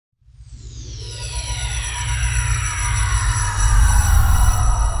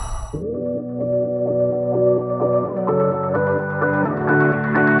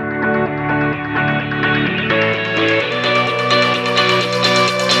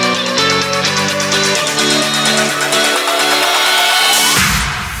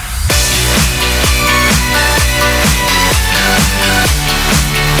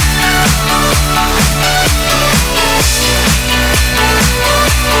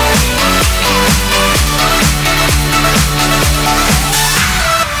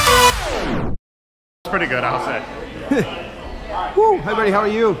Hi buddy, how are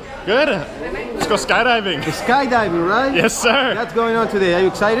you? Good. Let's go skydiving. The skydiving, right? Yes, sir. That's going on today. Are you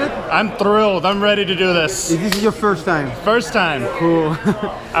excited? I'm thrilled. I'm ready to do this. This is your first time? First time. Cool.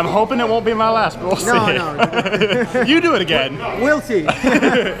 I'm hoping it won't be my last, but we'll see. No. You do it again. We'll see.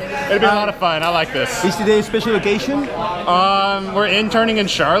 It'll be a lot of fun. I like this. Is today a special occasion? We're interning in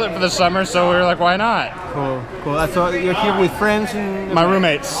Charlotte for the summer, so we were like, why not? Cool, cool. So you're here with friends and... My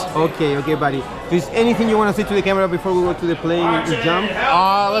roommates. Okay, buddy. Is anything you want to say to the camera before we go to the plane and jump?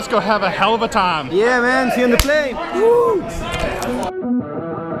 Let's go have a hell of a time. Yeah, man. See you on the plane. Woo!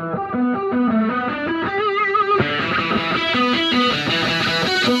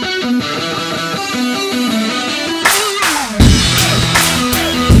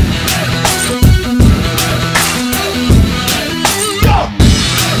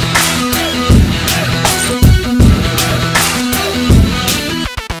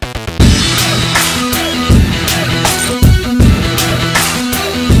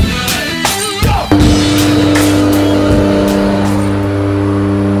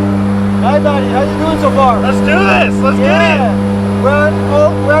 Hi buddy, how you doing so far? Let's do this! Let's get it!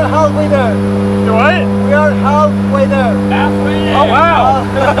 We're halfway there. You what? We are halfway there. Halfway? Oh wow!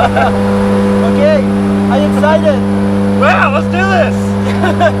 Okay, are you excited? Wow, let's do this!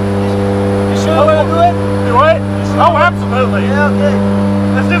 You sure you want to do it? Do what? Oh, absolutely! Yeah, okay.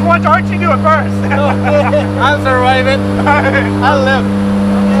 Let's just watch Archie do it first. Okay. I'll survive it. I'll live.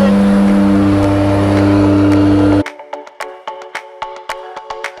 Okay.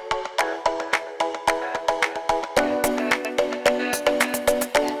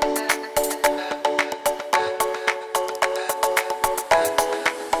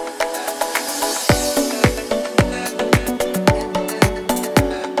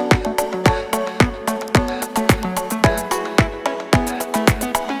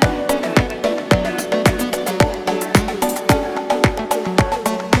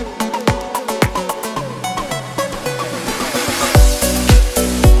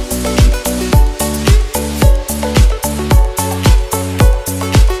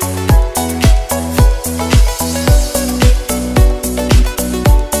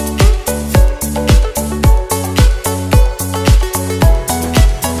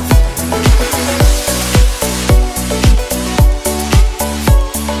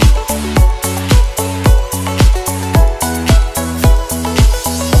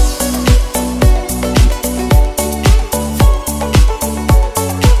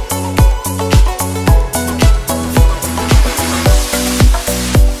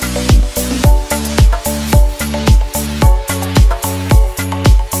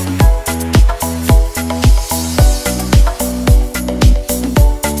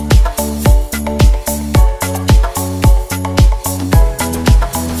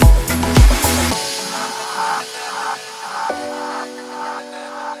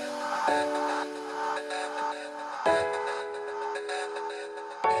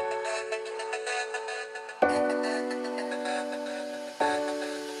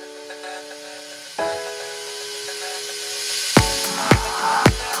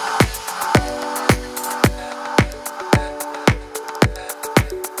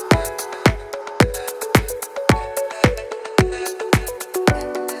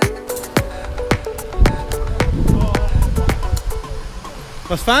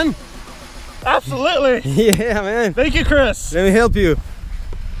 Was fun? Absolutely. Yeah, man. Thank you, Chris. Let me help you.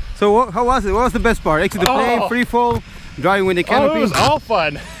 So how was it? What was the best part? Exit the plane, free fall, driving with the canopy? Oh, it was all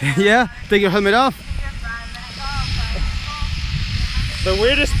fun. Yeah? Take your helmet off. The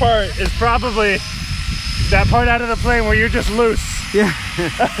weirdest part is probably that part out of the plane where you're just loose. Yeah,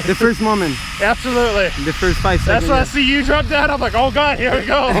 the first moment. Absolutely. The first 5 seconds. That's why I see you drop down. I'm like, oh God, here we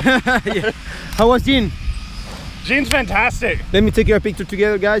go. Yeah. How was Jean? Jean's fantastic. Let me take your picture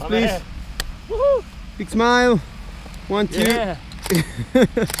together, guys, please. Woohoo. Big smile. 1, 2. Yeah.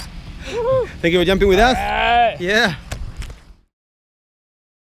 Thank you for jumping with us. All right. Yeah.